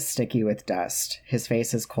 His hair is sticky with dust. His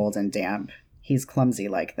face is cold and damp. He's clumsy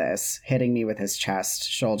like this, hitting me with his chest,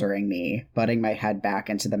 shouldering me, butting my head back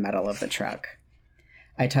into the metal of the truck.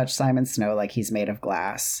 I touch Simon Snow like he's made of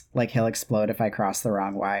glass, like he'll explode if I cross the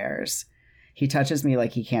wrong wires. He touches me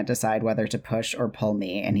like he can't decide whether to push or pull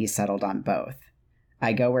me, and he's settled on both.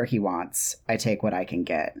 I go where he wants. I take what I can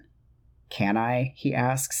get. Can I? He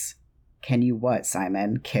asks. Can you what,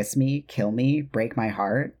 Simon? Kiss me? Kill me? Break my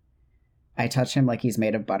heart? I touch him like he's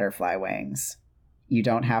made of butterfly wings. You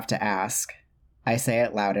don't have to ask. I say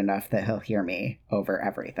it loud enough that he'll hear me over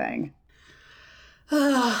everything.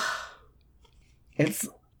 It's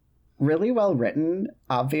really well written,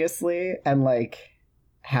 obviously, and like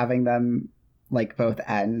having them like both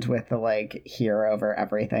end with the like hear over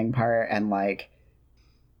everything part, and like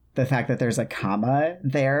the fact that there's a comma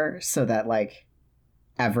there so that like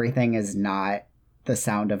everything is not the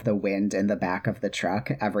sound of the wind in the back of the truck.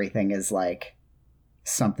 Everything is like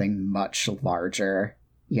something much larger,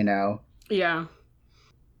 Yeah.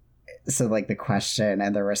 So like the question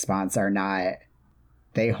and the response are not,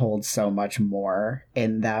 they hold so much more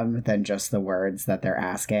in them than just the words that they're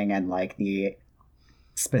asking and like the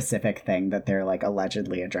specific thing that they're like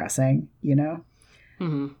allegedly addressing,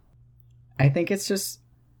 Mm-hmm. I think it's just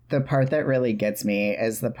the part that really gets me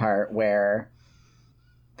is the part where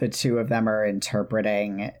the two of them are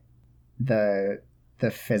interpreting the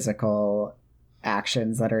physical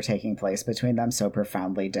actions that are taking place between them so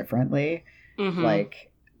profoundly differently. Mm-hmm.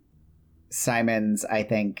 Like Simon's, I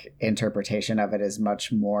think, interpretation of it is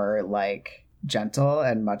much more like gentle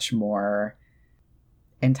and much more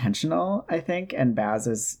intentional, I think, and Baz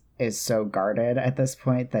is so guarded at this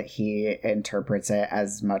point that he interprets it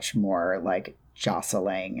as much more like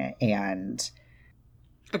jostling and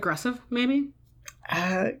aggressive, maybe.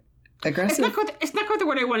 Aggressive. It's not quite the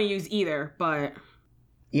word I want to use either, but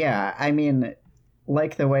yeah, I mean,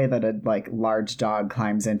 like the way that a like large dog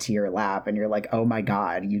climbs into your lap and you're like, oh my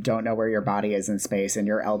God, you don't know where your body is in space and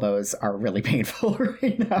your elbows are really painful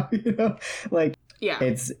right now, like, yeah,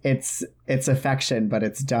 it's affection, but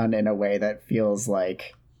it's done in a way that feels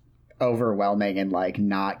like overwhelming and like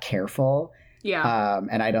not careful. Yeah.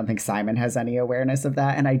 And I don't think Simon has any awareness of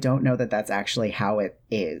that. And I don't know that that's actually how it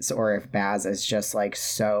is, or if Baz is just like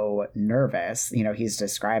so nervous. He's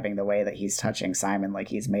describing the way that he's touching Simon like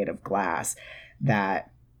he's made of glass,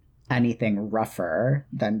 that anything rougher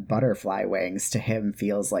than butterfly wings to him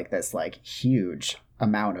feels like this like huge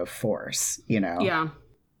amount of force, Yeah.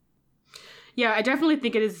 Yeah, I definitely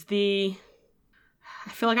think it is I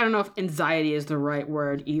feel like I don't know if anxiety is the right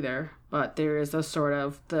word either, but there is a sort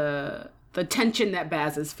of the tension that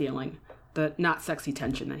Baz is feeling, the not sexy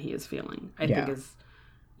tension that he is feeling, I think is,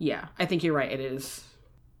 I think you're right. It is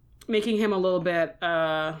making him a little bit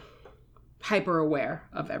hyper aware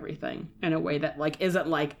of everything in a way that like isn't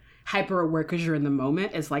like hyper aware because you're in the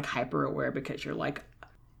moment. It's like hyper aware because you're like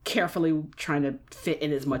carefully trying to fit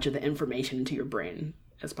in as much of the information into your brain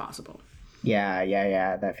as possible.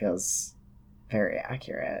 Yeah. That feels very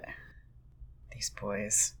accurate. These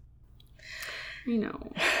boys. Do you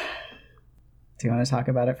want to talk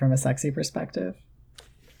about it from a sexy perspective?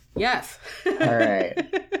 Yes. All right.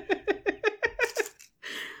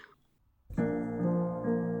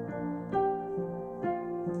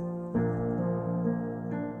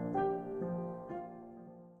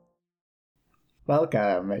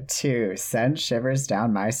 Welcome to Send Shivers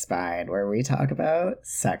Down My Spine, where we talk about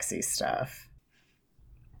sexy stuff.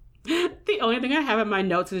 The only thing I have in my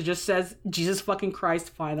notes is just says, Jesus fucking Christ,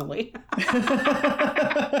 finally.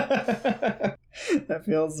 That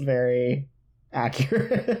feels very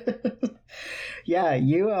accurate. Yeah,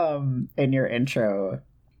 you in your intro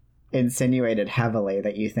insinuated heavily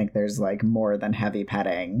that you think there's like more than heavy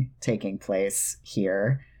petting taking place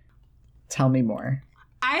here. Tell me more.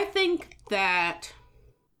 I think that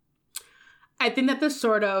the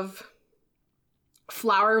sort of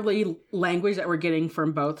flowery language that we're getting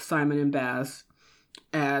from both Simon and Baz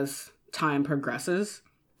as time progresses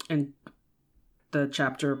in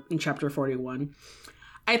chapter 41,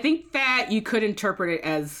 I think that you could interpret it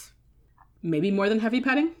as maybe more than heavy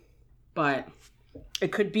petting, but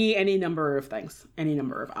it could be any number of things, any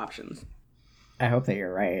number of options. I hope that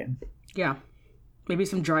you're right. Yeah. Maybe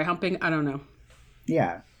some dry humping. I don't know.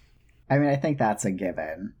 Yeah. I mean, I think that's a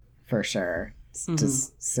given for sure.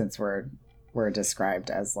 Just since we're described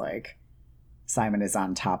as like Simon is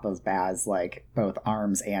on top of Baz, like both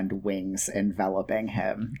arms and wings enveloping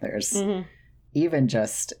him. There's even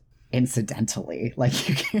just incidentally, like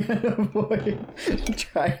you can't avoid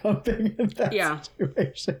dry humping in that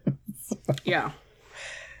situation. So, yeah.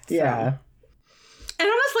 And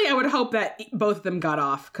honestly, I would hope that both of them got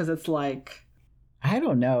off, because it's like, I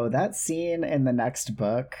don't know. That scene in the next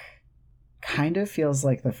book kind of feels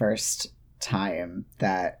like the first time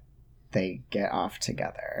that they get off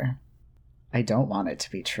together. I don't want it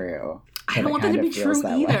to be true. I don't want that to be true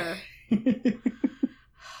either.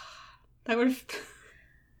 That would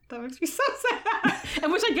be so sad.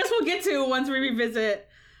 And which I guess we'll get to once we revisit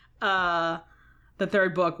the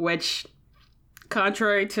third book, which,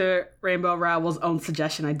 contrary to Rainbow Rowell's own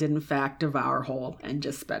suggestion, I did in fact devour whole and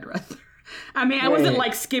just sped right through. I mean, I wasn't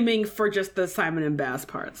like skimming for just the Simon and Baz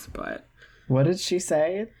parts, but... What did she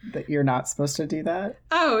say? That you're not supposed to do that?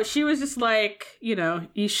 Oh, she was just like, you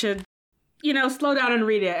should, slow down and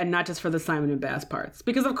read it, and not just for the Simon and Baz parts.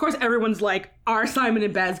 Because, of course, everyone's like, are Simon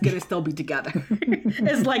and Baz going to still be together?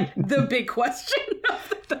 Is like the big question of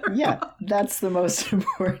the third book. That's the most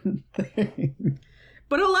important thing.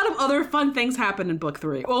 But a lot of other fun things happen in book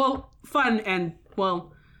 3. Well, fun and,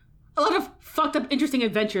 a lot of fucked up, interesting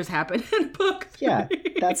adventures happen in book 3. Yeah,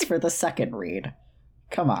 that's for the second read.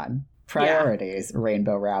 Come on. Priorities,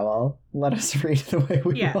 Rainbow Rowell. Let us read the way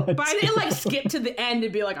we want to. But I didn't skip to the end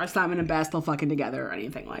and be like, are Simon and Baz still fucking together or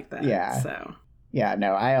anything like that. Yeah. So. Yeah,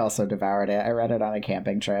 no, I also devoured it. I read it on a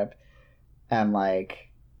camping trip. And I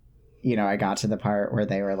got to the part where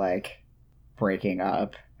they were like breaking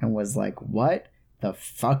up and was like, what the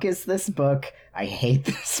fuck is this book? I hate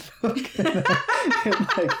this book. And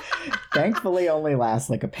thankfully only lasts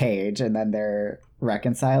like a page, and then they're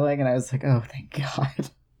reconciling, and I was like, oh, thank God.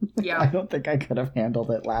 Yeah. I don't think I could have handled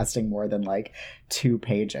it lasting more than 2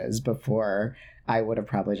 pages before I would have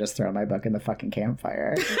probably just thrown my book in the fucking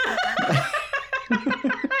campfire.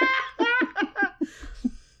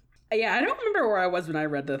 Yeah, I don't remember where I was when I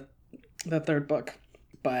read the third book,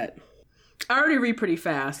 but I already read pretty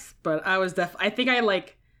fast, but I was I think I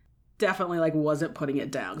definitely wasn't putting it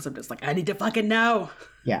down, because I'm just like, I need to fucking know.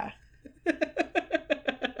 Yeah.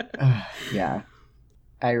 Yeah.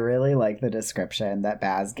 I really like the description that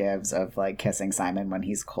Baz gives of kissing Simon when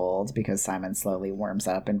he's cold, because Simon slowly warms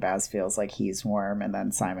up and Baz feels like he's warm, and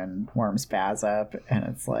then Simon warms Baz up, and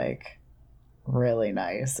it's really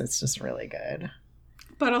nice. It's just really good.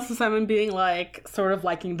 But also Simon being sort of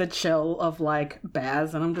liking the chill of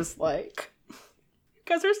Baz, and I'm just like, you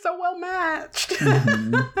guys are so well matched.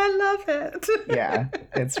 Mm-hmm. I love it. Yeah,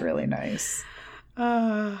 it's really nice.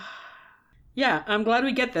 Yeah, I'm glad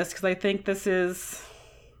we get this, because I think this is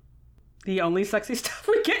the only sexy stuff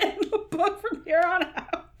we get in the book from here on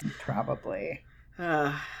out. Probably.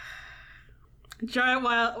 Enjoy it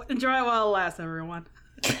while it lasts, everyone.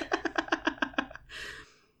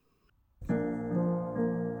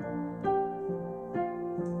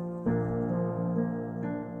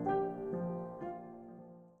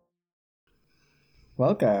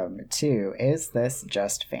 Welcome to Is This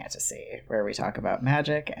Just Fantasy, where we talk about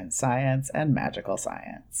magic and science and magical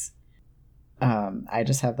science. I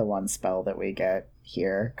just have the one spell that we get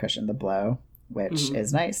here, Cushion the Blow, which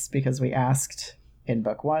is nice because we asked in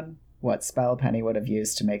book 1 what spell Penny would have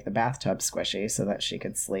used to make the bathtub squishy so that she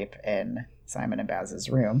could sleep in Simon and Baz's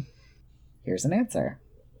room. Here's an answer.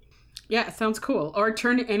 Yeah, it sounds cool. Or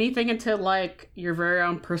turn anything into your very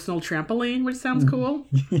own personal trampoline, which sounds cool.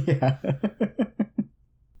 Yeah.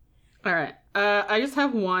 All right. I just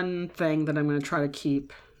have one thing that I'm going to try to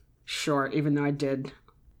keep short, even though I did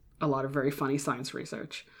a lot of very funny science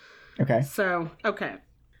research. Okay. So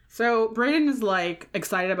Brayden is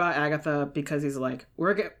excited about Agatha because he's like,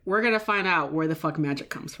 we're going to find out where the fuck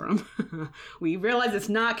magic comes from. We realize it's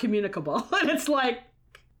not communicable. And it's like,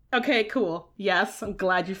 okay, cool. Yes, I'm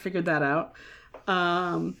glad you figured that out.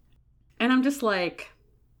 And I'm just like,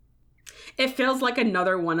 It feels like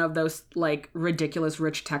another one of those, like, ridiculous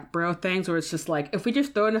rich tech bro things where it's just like, if we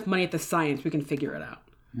just throw enough money at the science, we can figure it out.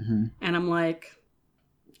 Mm-hmm. And I'm like,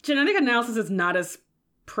 genetic analysis is not as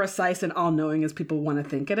precise and all-knowing as people want to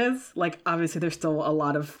think it is. Like, obviously, there's still a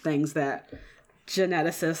lot of things that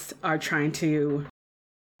geneticists are trying to,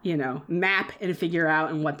 you know, map and figure out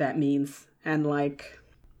and what that means. And, like,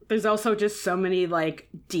 there's also just so many, like,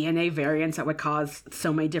 DNA variants that would cause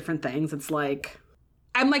so many different things. It's like,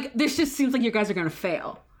 I'm like, this just seems like you guys are going to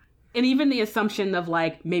fail. And even the assumption of,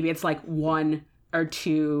 like, maybe it's, like, 1 or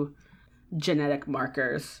 2 genetic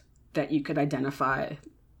markers that you could identify,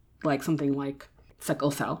 like something like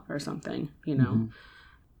sickle cell or something, you know? Mm-hmm.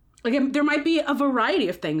 Like, there might be a variety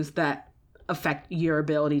of things that affect your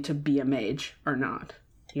ability to be a mage or not,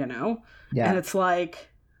 you know? Yeah. And it's like,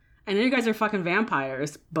 I know you guys are fucking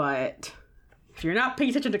vampires, but if you're not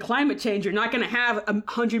paying attention to climate change, you're not going to have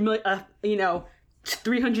 100 million,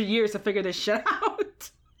 300 years to figure this shit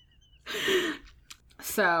out.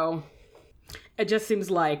 So it just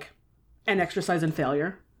seems like an exercise in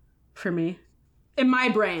failure for me. In my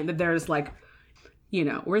brain, that there's like, you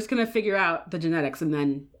know, we're just going to figure out the genetics and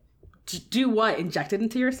then do what? Inject it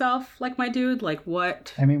into yourself? Like, my dude? Like,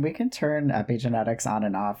 what? I mean, we can turn epigenetics on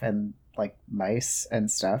and off in, like, mice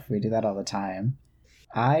and stuff. We do that all the time.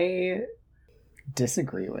 I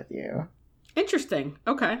disagree with you. Interesting.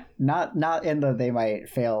 Okay. Not in the they might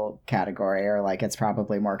fail category, or like it's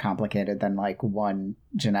probably more complicated than like one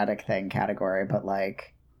genetic thing category, but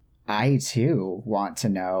like I too want to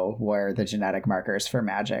know where the genetic markers for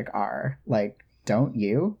magic are. Like, don't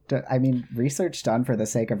you? I mean, research done for the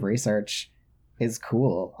sake of research is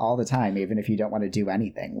cool all the time, even if you don't want to do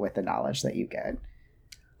anything with the knowledge that you get.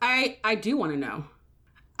 I do want to know.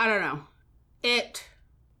 I don't know.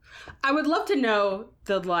 I would love to know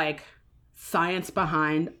the, like, science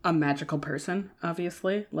behind a magical person,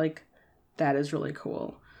 obviously. Like, that is really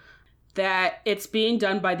cool. That it's being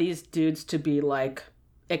done by these dudes to be, like,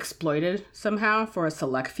 exploited somehow for a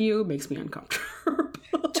select few makes me uncomfortable.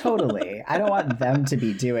 Totally. I don't want them to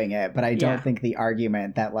be doing it, but I don't think the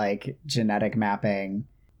argument that, like, genetic mapping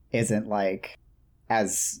isn't, like,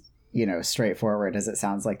 as, you know, straightforward as it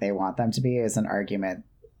sounds like they want them to be is an argument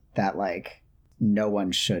that, like, no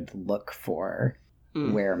one should look for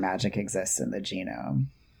where magic exists in the genome.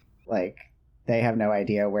 Like, they have no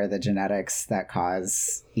idea where the genetics that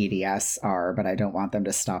cause EDS are, but I don't want them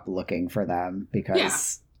to stop looking for them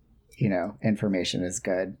because, you know, information is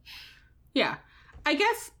good. Yeah. I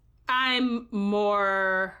guess I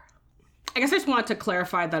just wanted to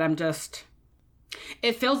clarify that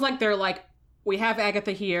it feels like they're like, we have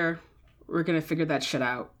Agatha here, we're going to figure that shit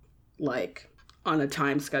out, like, on a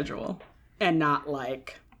time schedule, and not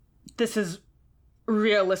like, this is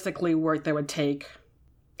realistically work that would take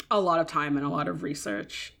a lot of time and a lot of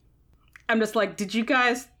research. I'm just like, did you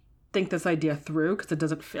guys think this idea through? Because it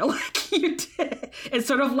doesn't feel like you did. It's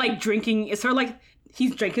sort of like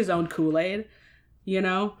he's drank his own Kool-Aid, you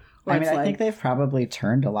know? I mean, I think they've probably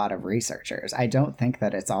turned a lot of researchers. I don't think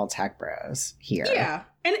that it's all tech bros here. Yeah.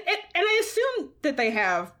 And I assume that they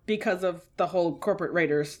have, because of the whole corporate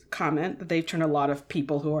raiders comment, that they've turned a lot of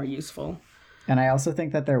people who are useful. And I also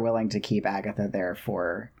think that they're willing to keep Agatha there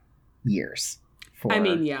for years. For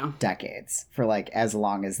decades. For, like, as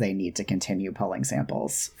long as they need to continue pulling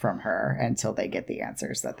samples from her until they get the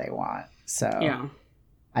answers that they want. So yeah.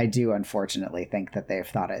 I do unfortunately think that they've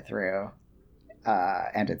thought it through.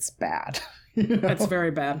 And it's bad. You know? It's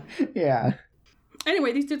very bad. Yeah.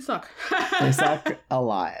 Anyway, these dudes suck. They suck a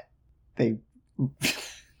lot. They're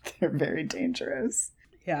very dangerous.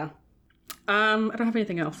 Yeah. I don't have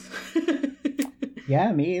anything else.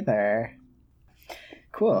 Yeah, me either.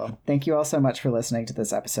 Cool. Thank you all so much for listening to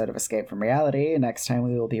this episode of Escape from Reality. Next time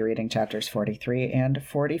we will be reading chapters 43 and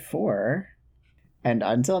 44. And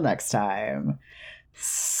until next time,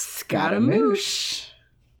 Scaramouche.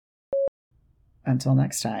 Until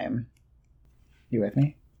next time. You with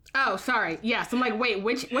me? Oh, sorry. Yes. I'm like, wait,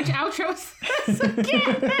 which outro is this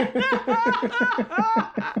again?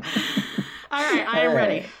 All right, I am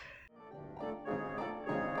ready.